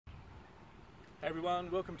Hey everyone,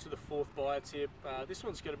 welcome to the fourth buyer tip. This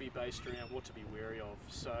one's going to be based around what to be wary of.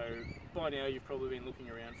 So by now you've probably been looking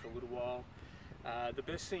around for a little while. The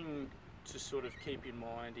best thing to sort of keep in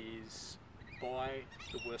mind is buy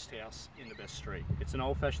the worst house in the best street. It's an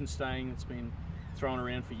old-fashioned saying that's been thrown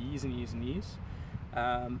around for years and years and years,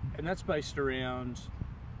 and that's based around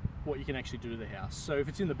what you can actually do to the house. So if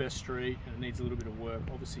it's in the best street and it needs a little bit of work,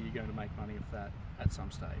 obviously you're going to make money off that at some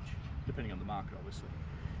stage, depending on the market obviously.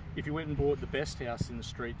 If you went and bought the best house in the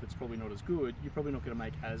street that's probably not as good, you're probably not going to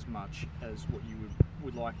make as much as what you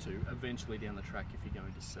would like to eventually down the track if you're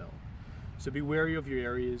going to sell. So be wary of your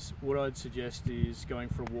areas. What I'd suggest is going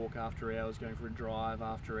for a walk after hours, going for a drive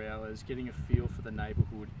after hours, getting a feel for the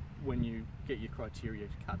neighbourhood when you get your criteria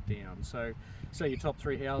cut down. So say your top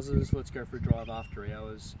 3 houses, let's go for a drive after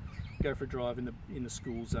hours, go for a drive in the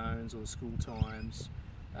school zones or the school times,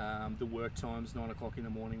 the work times, 9 o'clock in the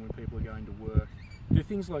morning when people are going to work. Do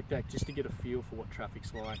things like that just to get a feel for what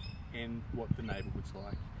traffic's like and what the neighbourhood's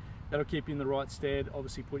like. That'll keep you in the right stead,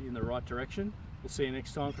 obviously put you in the right direction. We'll see you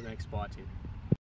next time for the next buy tip.